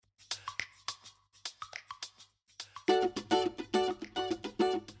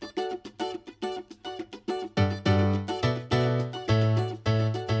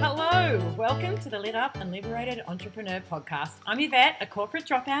Welcome to the Lit Up and Liberated Entrepreneur Podcast. I'm Yvette, a corporate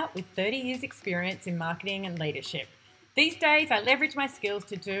dropout with 30 years experience in marketing and leadership. These days, I leverage my skills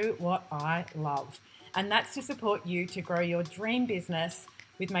to do what I love, and that's to support you to grow your dream business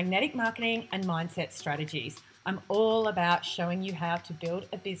with magnetic marketing and mindset strategies. I'm all about showing you how to build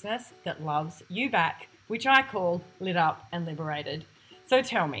a business that loves you back, which I call Lit Up and Liberated. So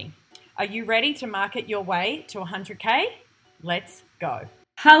tell me, are you ready to market your way to 100K? Let's go.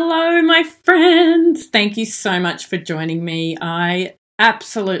 Hello, my friends. Thank you so much for joining me. I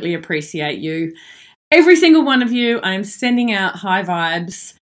absolutely appreciate you. Every single one of you, I'm sending out high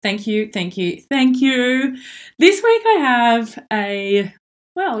vibes. Thank you, thank you, thank you. This week I have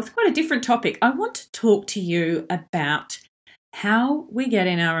it's quite a different topic. I want to talk to you about how we get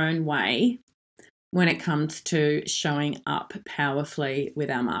in our own way when it comes to showing up powerfully with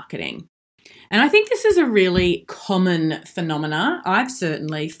our marketing. And I think this is a really common phenomena. I've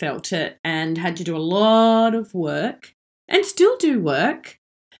certainly felt it and had to do a lot of work and still do work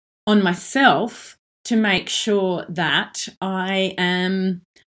on myself to make sure that I am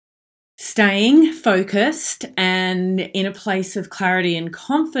staying focused and in a place of clarity and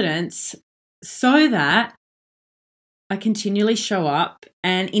confidence so that I continually show up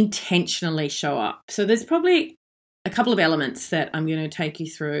and intentionally show up. So there's probably a couple of elements that I'm going to take you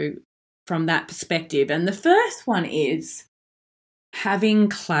through from that perspective. And the first one is having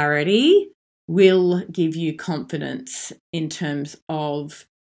clarity will give you confidence in terms of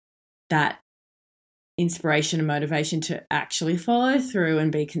that inspiration and motivation to actually follow through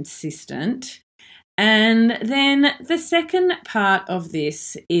and be consistent. And then the second part of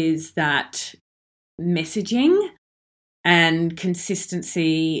this is that messaging and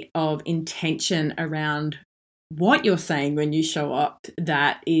consistency of intention around what you're saying when you show up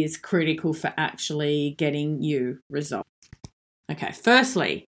that is critical for actually getting you results. Okay,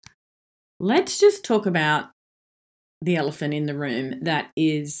 firstly, let's just talk about the elephant in the room that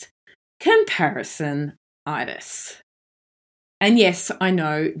is comparison-itis. And yes, I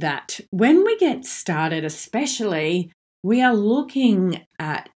know that when we get started, especially, we are looking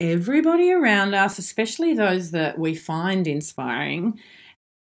at everybody around us, especially those that we find inspiring,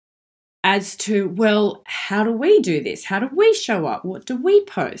 as to, well, how do we do this? How do we show up? What do we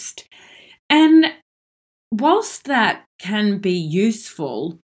post? And whilst that can be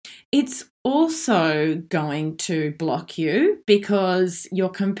useful, it's also going to block you because you're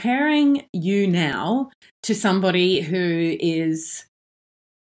comparing you now to somebody who is,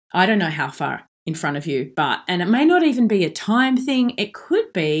 I don't know how far in front of you, and it may not even be a time thing. It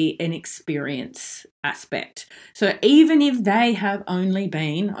could be an experience aspect. So even if they have only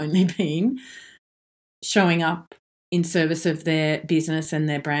been showing up in service of their business and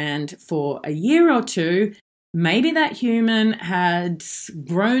their brand for a year or two, maybe that human had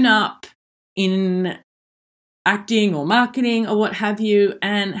grown up in acting or marketing or what have you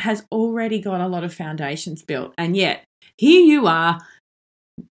and has already got a lot of foundations built. And yet here you are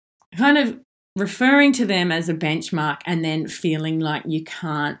kind of referring to them as a benchmark and then feeling like you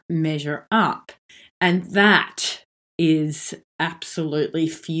can't measure up. And that is absolutely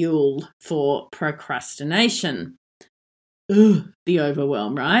fuel for procrastination. The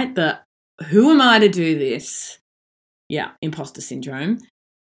overwhelm, right? Who am I to do this? Yeah, imposter syndrome.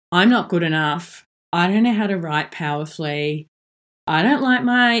 I'm not good enough. I don't know how to write powerfully. I don't like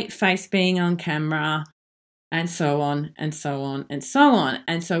my face being on camera. And so on, and so on, and so on.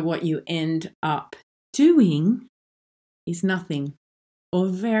 And so what you end up doing is nothing or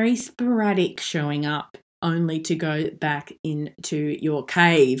very sporadic showing up only to go back into your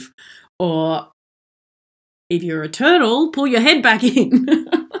cave. Or if you're a turtle, pull your head back in.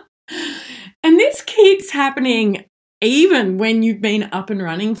 And this keeps happening even when you've been up and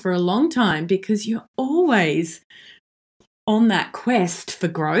running for a long time because you're always on that quest for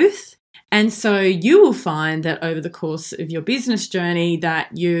growth. And so you will find that over the course of your business journey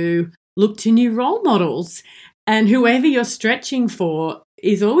that you look to new role models and whoever you're stretching for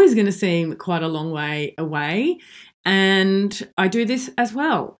is always going to seem quite a long way away. And I do this as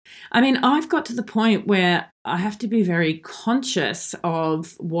well. I mean, I've got to the point where I have to be very conscious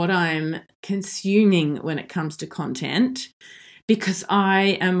of what I'm consuming when it comes to content because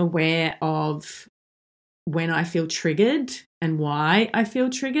I am aware of when I feel triggered and why I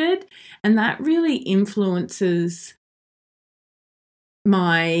feel triggered. And that really influences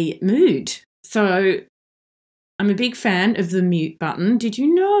my mood. So I'm a big fan of the mute button. Did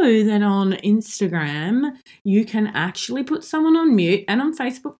you know that on Instagram, you can actually put someone on mute and on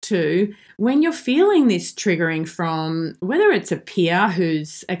Facebook too when you're feeling this triggering from whether it's a peer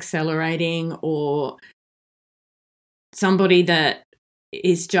who's accelerating or somebody that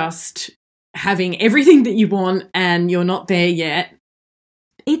is just having everything that you want and you're not there yet,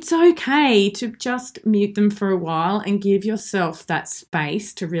 it's okay to just mute them for a while and give yourself that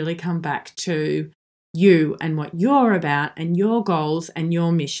space to really come back to you and what you're about and your goals and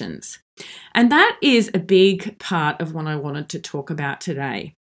your missions. And that is a big part of what I wanted to talk about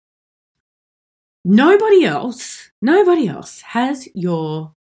today. Nobody else has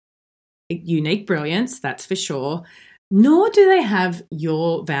your unique brilliance, that's for sure, nor do they have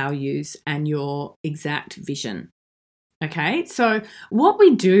your values and your exact vision. Okay, so what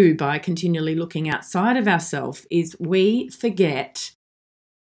we do by continually looking outside of ourselves is we forget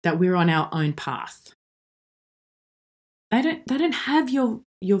that we're on our own path. They don't have your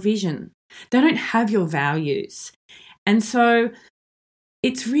vision. They don't have your values. And so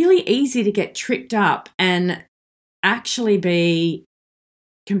it's really easy to get tripped up and actually be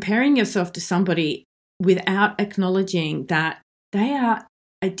comparing yourself to somebody without acknowledging that they are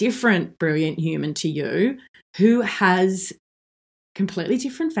a different brilliant human to you who has completely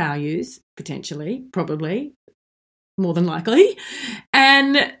different values, potentially, probably, more than likely,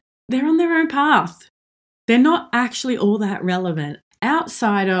 and they're on their own path. They're not actually all that relevant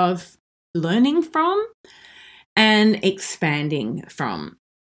outside of learning from and expanding from.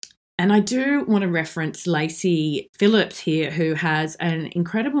 And I do want to reference Lacey Phillips here, who has an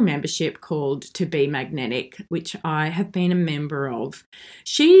incredible membership called To Be Magnetic, which I have been a member of.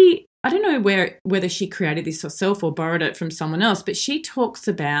 I don't know whether she created this herself or borrowed it from someone else, but she talks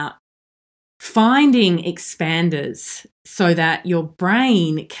about finding expanders so that your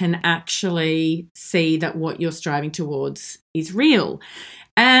brain can actually see that what you're striving towards is real.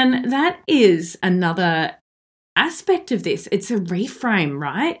 And that is another aspect of this. It's a reframe,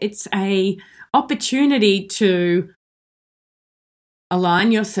 right? It's a opportunity to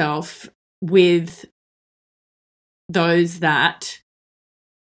align yourself with those that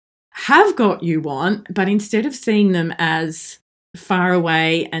have got you want, but instead of seeing them as far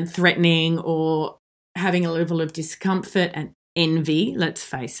away and threatening or having a level of discomfort and envy, let's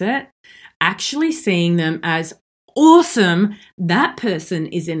face it, actually seeing them as awesome, that person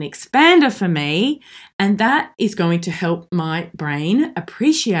is an expander for me, and that is going to help my brain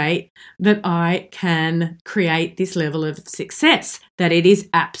appreciate that I can create this level of success, that it is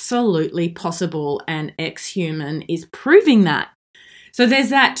absolutely possible, and X-Human is proving that. So there's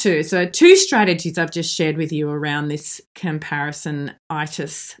that too. So 2 strategies I've just shared with you around this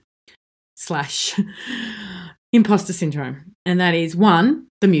comparison-itis / imposter syndrome. And that is 1,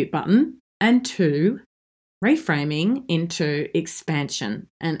 the mute button, and 2, reframing into expansion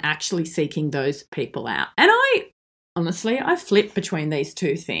and actually seeking those people out. And I flip between these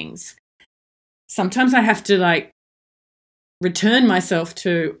 2 things. Sometimes I have to return myself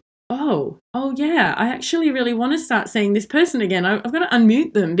to, oh yeah, I actually really want to start seeing this person again. I've got to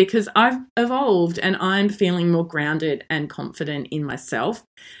unmute them because I've evolved and I'm feeling more grounded and confident in myself.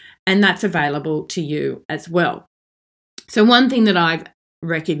 And that's available to you as well. So one thing that I've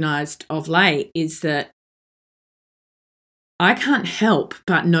recognized of late is that I can't help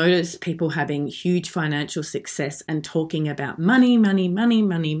but notice people having huge financial success and talking about money, and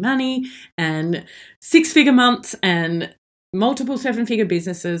 6-figure months and multiple 7-figure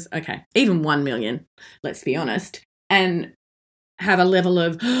businesses. Okay, even 1 million, let's be honest, and have a level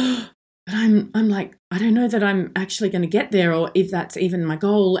of, but I'm like, I don't know that I'm actually going to get there or if that's even my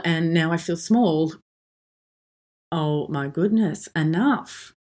goal, and now I feel small. Oh my goodness,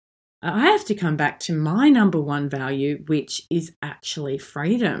 enough. I have to come back to my number 1 value, which is actually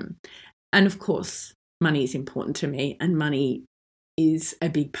freedom. And of course, money is important to me and money is a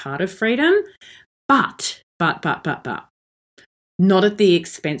big part of freedom, but, not at the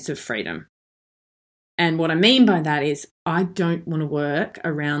expense of freedom. And what I mean by that is I don't want to work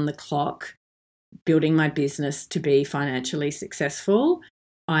around the clock building my business to be financially successful.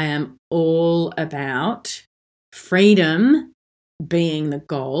 I am all about freedom being the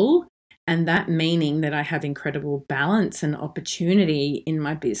goal, and that meaning that I have incredible balance and opportunity in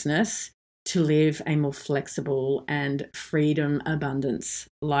my business to live a more flexible and freedom abundance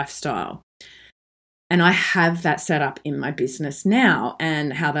lifestyle. And I have that set up in my business now,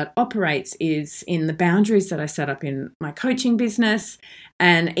 and how that operates is in the boundaries that I set up in my coaching business,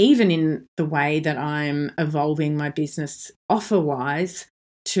 and even in the way that I'm evolving my business offer-wise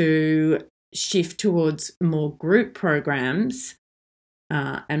to shift towards more group programs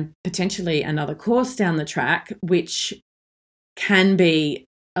and potentially another course down the track, which can be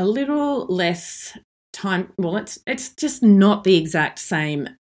a little less time. Well, it's just not the exact same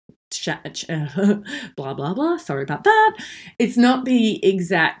blah, blah, blah. Sorry about that. It's not the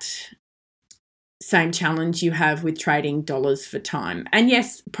exact same challenge you have with trading dollars for time. And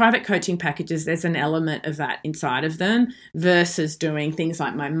yes, private coaching packages, there's an element of that inside of them versus doing things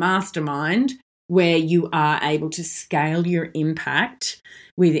like my mastermind, where you are able to scale your impact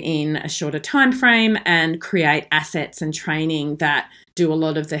within a shorter time frame and create assets and training that do a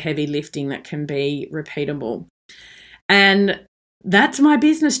lot of the heavy lifting that can be repeatable. And that's my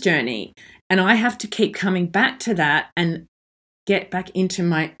business journey. And I have to keep coming back to that and get back into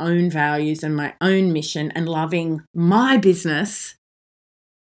my own values and my own mission and loving my business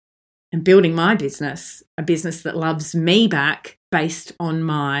and building my business, a business that loves me back based on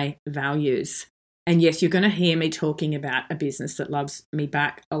my values. And yes, you're going to hear me talking about a business that loves me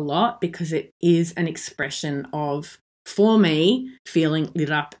back a lot because it is an expression of, for me, feeling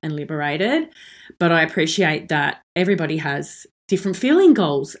lit up and liberated. But I appreciate that everybody has different feeling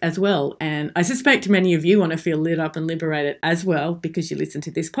goals as well. And I suspect many of you want to feel lit up and liberated as well because you listen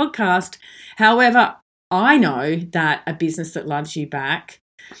to this podcast. However, I know that a business that loves you back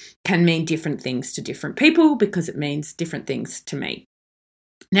can mean different things to different people because it means different things to me.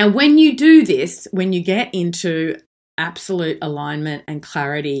 Now, when you do this, when you get into absolute alignment and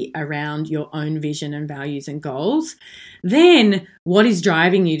clarity around your own vision and values and goals, then what is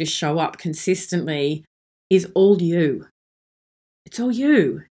driving you to show up consistently is all you. It's all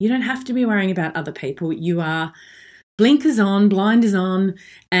you. You don't have to be worrying about other people. You are blinkers on, blinders on,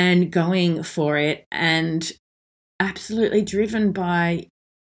 and going for it and absolutely driven by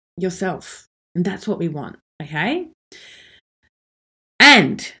yourself. And that's what we want, okay?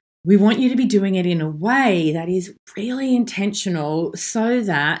 And we want you to be doing it in a way that is really intentional so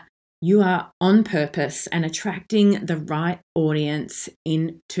that you are on purpose and attracting the right audience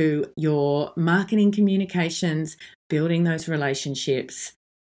into your marketing communications, building those relationships,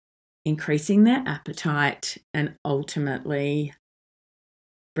 increasing their appetite, and ultimately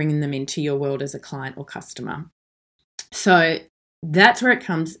bringing them into your world as a client or customer. So that's where it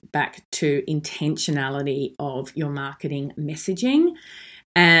comes back to intentionality of your marketing messaging.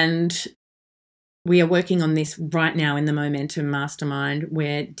 And we are working on this right now in the Momentum Mastermind.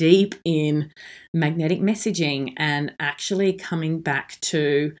 We're deep in magnetic messaging and actually coming back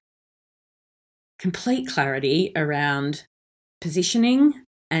to complete clarity around positioning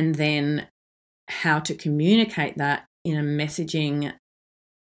and then how to communicate that in a messaging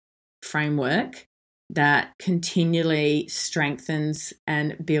framework that continually strengthens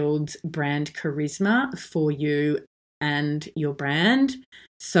and builds brand charisma for you and your brand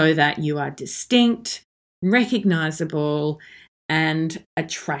so that you are distinct, recognizable, and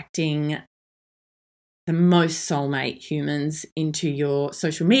attracting the most soulmate humans into your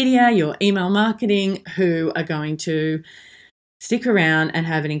social media, your email marketing, who are going to stick around and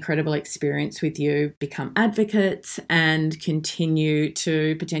have an incredible experience with you, become advocates, and continue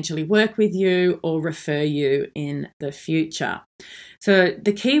to potentially work with you or refer you in the future. So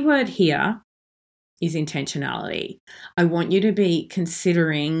the key word here is intentionality. I want you to be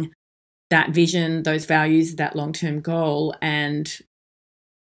considering that vision, those values, that long-term goal, and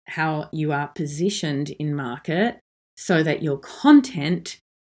how you are positioned in market so that your content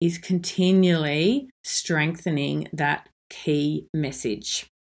is continually strengthening that key message.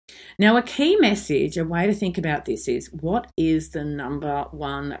 Now, a key message, a way to think about this is, what is the number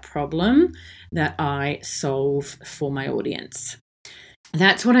one problem that I solve for my audience?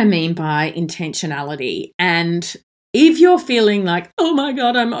 That's what I mean by intentionality. And if you're feeling like, oh my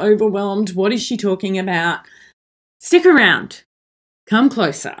God, I'm overwhelmed, what is she talking about? Stick around. Come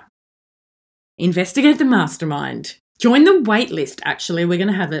closer. Investigate the mastermind. Join the waitlist. Actually, we're going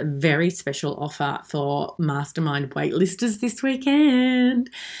to have a very special offer for mastermind waitlisters this weekend.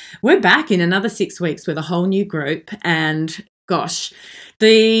 We're back in another 6 weeks with a whole new group, and gosh,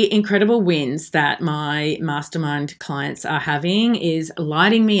 the incredible wins that my mastermind clients are having is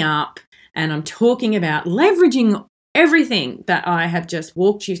lighting me up. And I'm talking about leveraging everything that I have just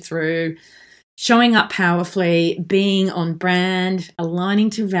walked you through, showing up powerfully, being on brand,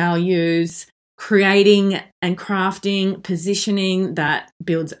 aligning to values, creating and crafting positioning that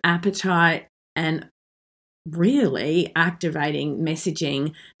builds appetite, and really activating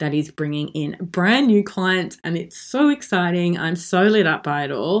messaging that is bringing in brand new clients. And it's so exciting. I'm so lit up by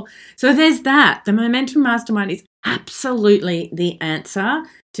it all. So there's that. The Momentum Mastermind is absolutely the answer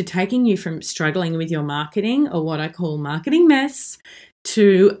to taking you from struggling with your marketing, or what I call marketing mess,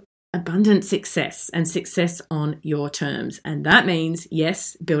 to abundant success and success on your terms. And that means,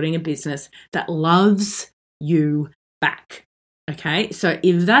 yes, building a business that loves you back. Okay, so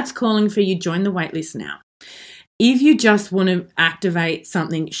if that's calling for you, join the waitlist now. If you just want to activate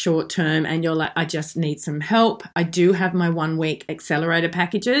something short term and you're like, I just need some help, I do have my 1 week accelerator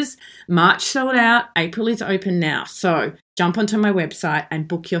packages. March sold out, April is open now. So jump onto my website and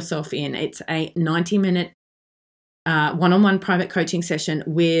book yourself in. It's a 90-minute one-on-one private coaching session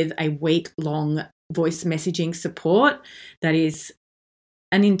with a week-long voice messaging support that is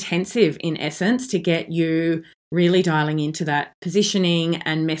an intensive, in essence, to get you really dialing into that positioning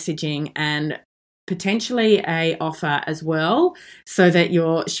and messaging, and potentially a offer as well, so that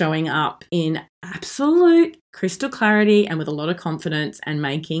you're showing up in absolute crystal clarity and with a lot of confidence and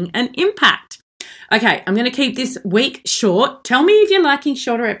making an impact. Okay, I'm going to keep this week short. Tell me if you're liking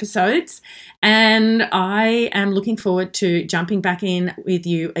shorter episodes, and I am looking forward to jumping back in with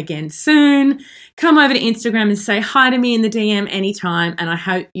you again soon. Come over to Instagram and say hi to me in the DM anytime, and I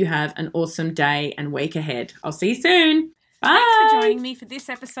hope you have an awesome day and week ahead. I'll see you soon. Bye. Thanks for joining me for this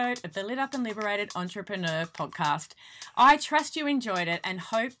episode of the Lit Up and Liberated Entrepreneur podcast. I trust you enjoyed it and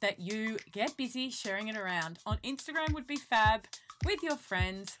hope that you get busy sharing it around. On Instagram would be fab, with your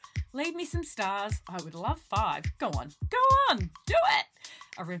friends. Leave me some stars. I would love 5. Go on, do it.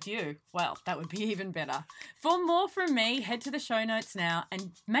 A review. Well, that would be even better. For more from me, head to the show notes now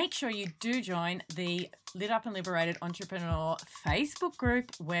and make sure you do join the Lit Up and Liberated Entrepreneur Facebook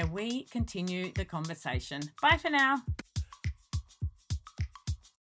group where we continue the conversation. Bye for now.